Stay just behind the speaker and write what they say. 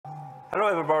Hello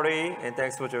everybody, and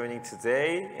thanks for joining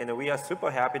today. And we are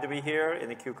super happy to be here in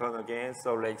the QCon again,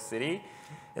 Salt Lake City.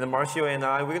 And Mauricio and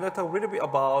I, we're going to talk a little bit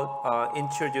about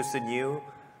introduce a new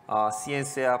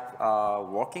CNCF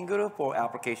working group for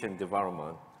application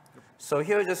development. So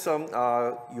here's just some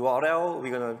URL.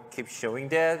 We're going to keep showing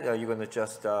that. You're going to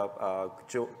just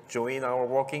join our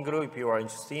working group if you are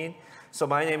interested. So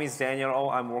my name is Daniel.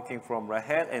 I'm working from Red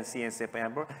Hat and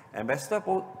CNCF ambassador.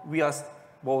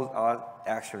 Both are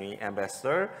actually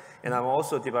ambassador, and I'm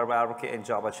also developer advocate and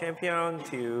Java champion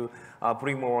to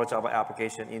bring more Java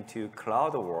application into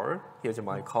cloud world. Here's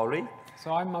my colleague.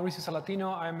 So I'm Mauricio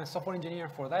Salatino. I'm a software engineer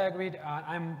for Diagrid,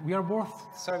 and we are both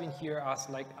serving here as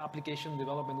like application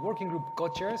development working group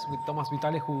co-chairs with Thomas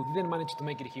Vitale, who didn't manage to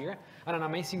make it here, and an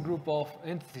amazing group of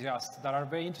enthusiasts that are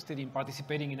very interested in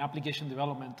participating in application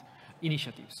development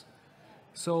initiatives.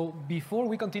 So before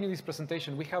we continue this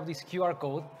presentation, we have this QR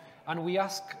code. And we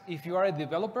ask if you are a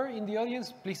developer in the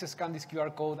audience, please scan this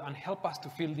QR code and help us to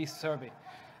fill this survey.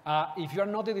 If you are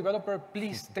not a developer,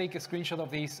 please take a screenshot of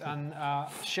this and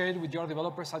share it with your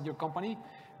developers at your company,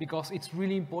 because it's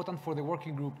really important for the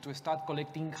working group to start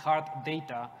collecting hard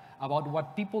data about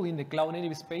what people in the cloud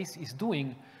native space is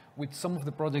doing with some of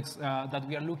the projects that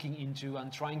we are looking into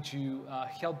and trying to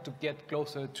help to get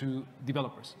closer to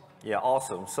developers. Yeah,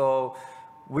 awesome. So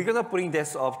we're going to bring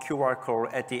this QR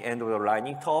code at the end of the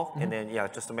lightning talk, and then,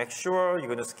 just to make sure, you're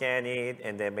going to scan it,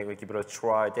 and then maybe give it a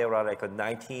try. There are like a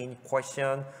 19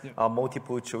 question,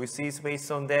 multiple choices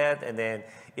based on that, and then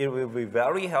it will be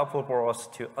very helpful for us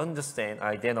to understand,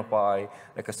 identify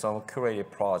like some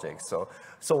curated projects.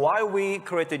 So why we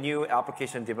create a new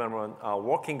application development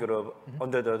working group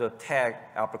under the tag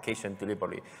application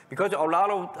delivery? Because a lot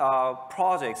of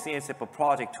projects, CNCF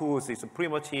project tools is pretty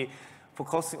much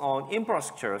focusing on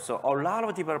infrastructure. So a lot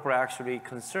of developers are actually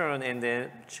concerned and then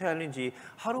challenging,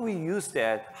 how do we use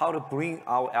that? How to bring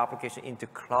our application into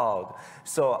cloud?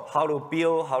 So how to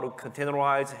build, how to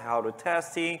containerize, how to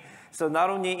testing. So not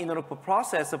only in order to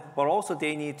process, but also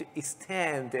they need to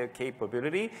extend their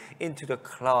capability into the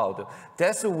cloud.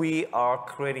 That's why we are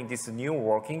creating this new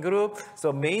working group.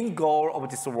 So main goal of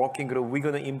this working group, we're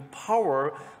going to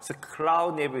empower the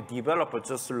cloud native developer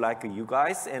just like you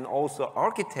guys, and also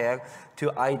architect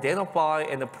to identify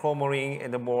and promoting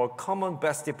and the more common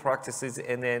best practices,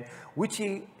 and then which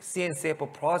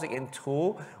CNCF project and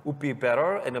tool would be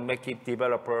better and make it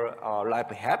developer life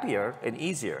happier and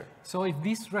easier. So if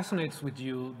this resonates with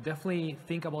you, definitely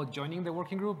think about joining the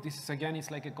working group. This is, again, it's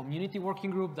like a community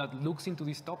working group that looks into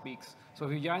these topics. So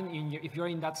if you're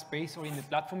in that space or in the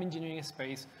platform engineering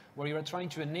space where you're trying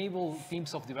to enable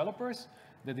teams of developers,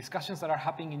 the discussions that are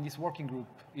happening in this working group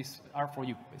are for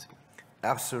you, basically.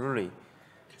 Absolutely.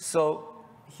 So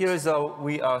here's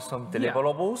we are some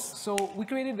deliverables. So we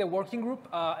created the working group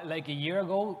like a year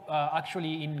ago.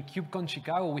 Actually, in KubeCon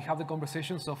Chicago, we have the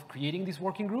conversations of creating this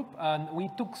working group, and we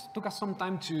took us some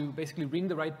time to basically bring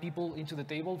the right people into the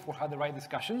table for have the right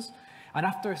discussions. And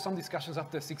after some discussions,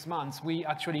 after 6 months, we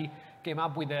actually came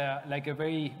up with a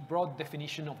very broad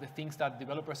definition of the things that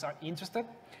developers are interested.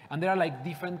 And there are like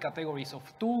different categories of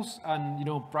tools and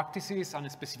practices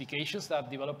and specifications that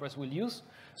developers will use.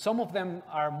 Some of them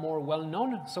are more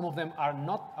well-known, some of them are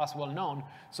not as well-known.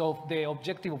 So the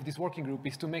objective of this working group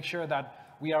is to make sure that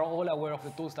we are all aware of the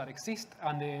tools that exist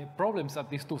and the problems that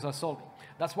these tools are solving.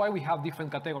 That's why we have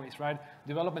different categories, right?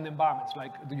 Development environments,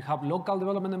 like do you have local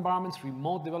development environments,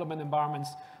 remote development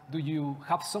environments? Do you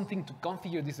have something to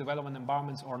configure these development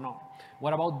environments or not?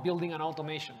 What about building and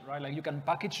automation, right? Like you can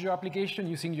package your application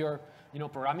using your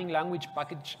programming language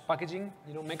packaging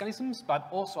mechanisms, but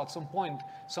also at some point,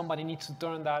 somebody needs to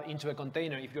turn that into a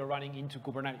container if you're running into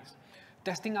Kubernetes.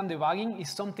 Testing and debugging is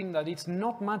something that it's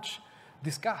not much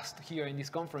discussed here in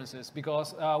these conferences,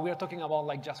 because we are talking about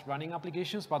like just running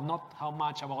applications, but not how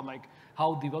much about like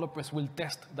how developers will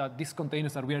test that these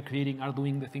containers that we are creating are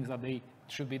doing the things that they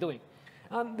should be doing.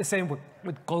 And the same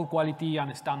with code quality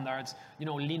and standards,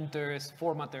 linters,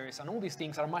 formatters, and all these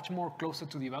things are much more closer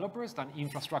to developers than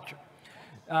infrastructure.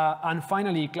 And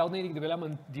finally, cloud native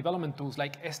development tools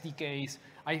like SDKs.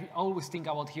 I always think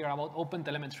about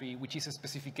OpenTelemetry, which is a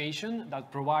specification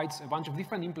that provides a bunch of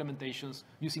different implementations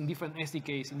using different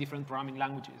SDKs in different programming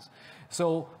languages.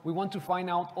 So we want to find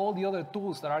out all the other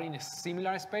tools that are in a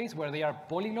similar space where they are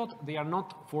polyglot. They are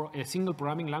not for a single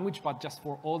programming language, but just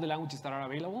for all the languages that are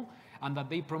available, and that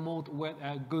they promote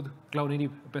good cloud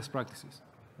native best practices.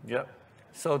 Yeah.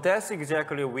 So that's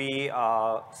exactly we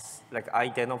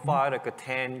identified like a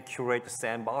 10 curate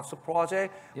sandbox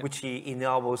project, which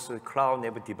enables cloud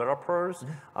native developers,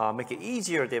 make it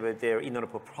easier their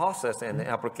process and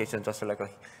application just like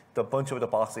the bunch of the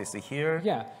boxes here.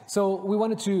 Yeah, so we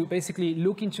wanted to basically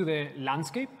look into the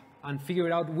landscape and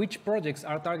figure out which projects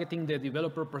are targeting the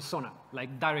developer persona,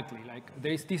 like directly. Like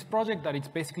there is this project that it's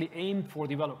basically aimed for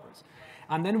developers.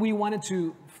 And then we wanted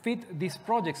to fit these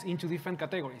projects into different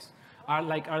categories.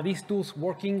 Are these tools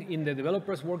working in the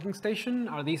developer's working station?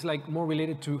 Are these like more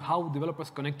related to how developers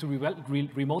connect to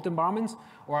remote environments?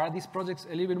 Or are these projects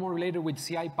a little bit more related with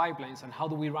CI pipelines and how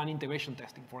do we run integration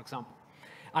testing, for example?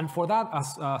 And for that,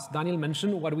 as Daniel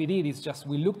mentioned, what we did is just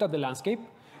we looked at the landscape.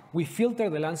 We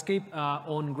filtered the landscape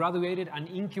on graduated and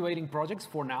incubating projects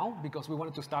for now, because we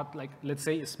wanted to start, like, let's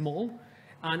say, small.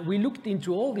 And we looked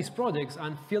into all these projects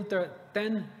and filtered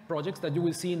 10 projects that you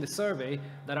will see in the survey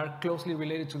that are closely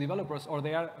related to developers, or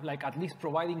they are like at least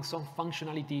providing some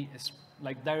functionality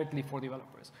like directly for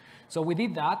developers. So we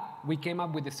did that. We came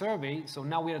up with the survey. So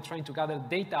now we are trying to gather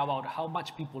data about how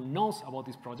much people knows about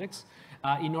these projects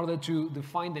in order to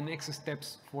define the next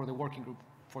steps for the working group.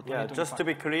 Yeah, just to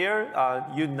be clear,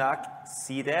 you not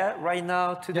see that right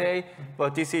now today,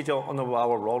 but this is on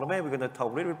our roadmap. We're going to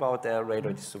talk a little bit about that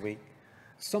later this week.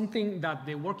 Something that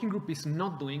the working group is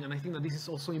not doing, and I think that this is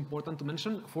also important to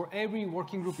mention, for every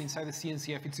working group inside the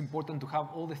CNCF, it's important to have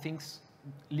all the things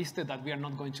listed that we are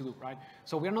not going to do, right?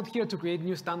 So we are not here to create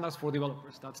new standards for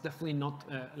developers. That's definitely not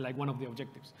like one of the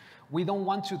objectives. We don't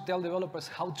want to tell developers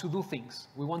how to do things.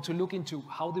 We want to look into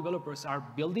how developers are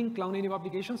building cloud-native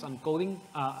applications and coding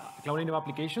cloud-native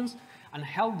applications and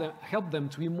help them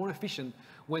to be more efficient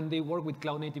when they work with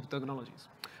cloud-native technologies.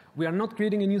 We are not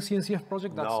creating a new CNCF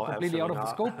project that's completely out of the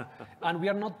scope, and we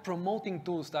are not promoting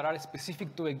tools that are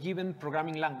specific to a given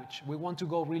programming language. We want to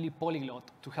go really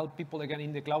polyglot to help people, again,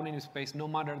 in the cloud-native space, no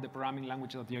matter the programming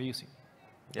language that they are using.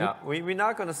 Yeah, we're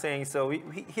not going to say, so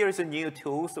here's a new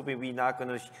tool, so we're not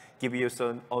going to give you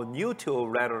a new tool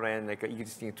rather than like an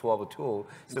existing 12 tool.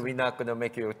 So we're not going to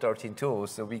make you 13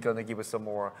 tools, so we're going to give you some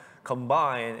more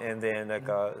combined and then like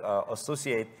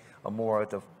associate more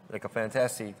like a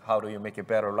fantastic, how do you make a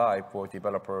better life for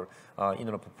developer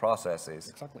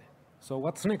processes. Exactly. So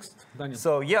what's next, Daniel?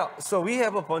 So yeah, so we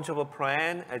have a bunch of a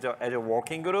plan as a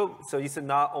working group. So it's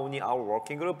not only our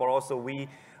working group, but also we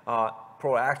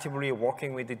proactively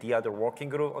working with the other working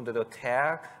group under the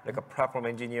tag, like a platform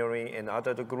engineering and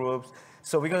other groups.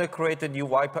 So we're going to create a new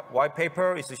white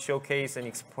paper. It's to showcase and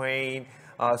explain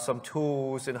some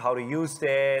tools and how to use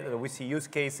that, which use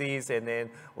cases, and then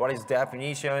what is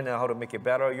definition and how to make it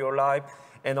better in your life.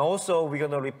 And also, we're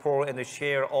going to report and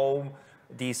share all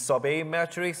the survey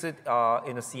metrics in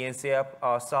the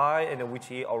CNCF side, and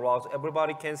which allows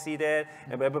everybody can see that,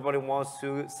 and everybody wants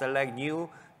to select new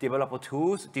developer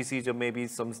tools. This is maybe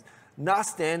some not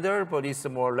standard, but it's a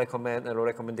more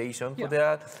recommendation for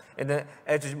that. And then,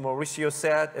 as Mauricio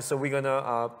said, so we're going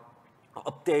to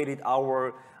update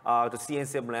our the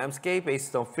CNCF landscape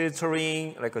based on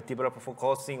filtering, like a developer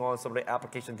focusing on some of the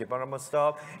application development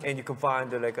stuff, and you can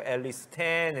find like at least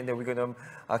 10, and then we're gonna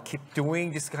keep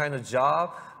doing this kind of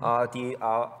job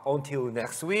until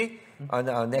next week,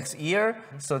 next year.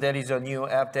 So that is a new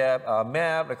app dev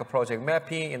map, like a project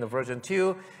mapping in the version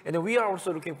 2, and then we are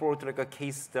also looking forward to like a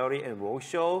case study and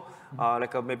roadshow.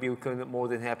 Maybe we can more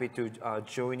than happy to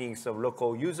joining some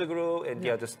local user group and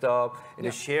the other stuff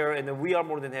and share, and then we are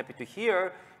more than happy to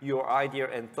hear your idea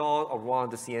and thought around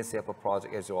the CNCF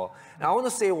project as well. Now I want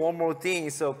to say one more thing.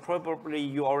 So probably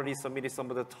you already submitted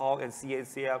some of the talk and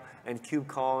CNCF and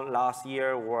KubeCon last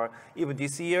year or even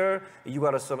this year. You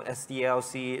got some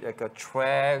SDLC like a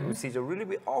track, which is a really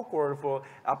bit awkward for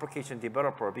application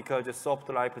developer because the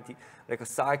software like a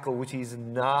cycle which is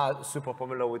not super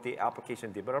familiar with the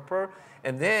application developer.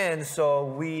 And then so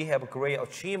we have a great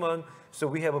achievement. So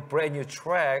we have a brand new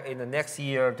track in the next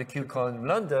year, the KubeCon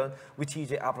London, which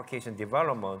is application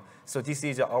development. So this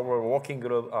is our working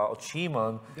group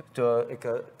achievement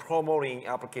to promoting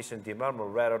application development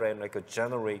rather than like a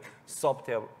generic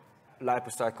software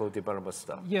lifecycle development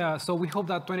stuff. Yeah, so we hope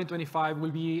that 2025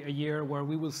 will be a year where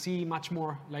we will see much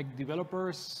more like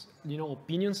developers,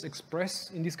 opinions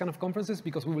expressed in these kind of conferences,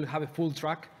 because we will have a full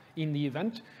track in the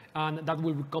event, and that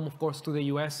will come, of course, to the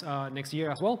US next year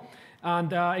as well.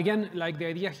 And again, like the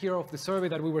idea here of the survey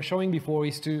that we were showing before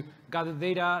is to gather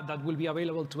data that will be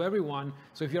available to everyone.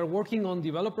 So if you are working on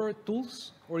developer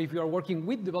tools, or if you are working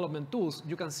with development tools,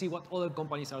 you can see what other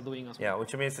companies are doing as well. Yeah,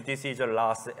 which means this is the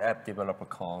last App Developer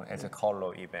Con as a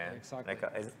colo event, exactly. like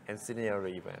an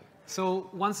ancillary event. So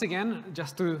once again,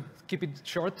 just to keep it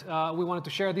short, we wanted to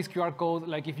share this QR code.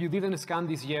 Like if you didn't scan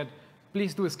this yet,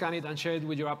 please do scan it and share it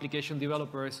with your application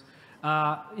developers.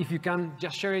 If you can,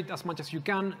 just share it as much as you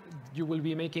can. You will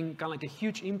be making kind of like a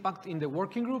huge impact in the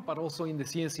working group, but also in the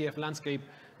CNCF landscape,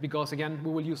 because again,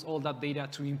 we will use all that data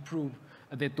to improve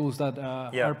the tools that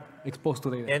are exposed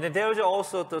today. And then there's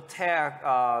also the tag,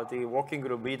 the working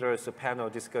group leaders panel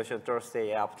discussion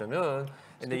Thursday afternoon.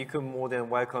 And then you can more than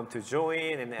welcome to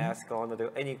join and ask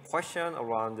any question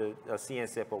around the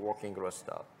CNCF working group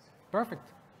stuff.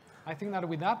 Perfect. I think that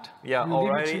with that, yeah,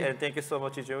 alrighty, and thank you so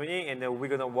much for joining. And we're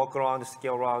gonna walk around,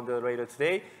 scale around later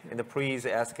today. And please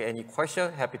ask any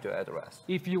question. Happy to address.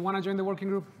 If you want to join the working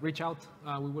group, reach out.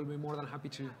 We will be more than happy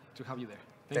to have you there.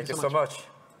 Thank you so much.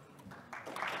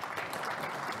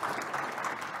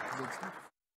 Good stuff.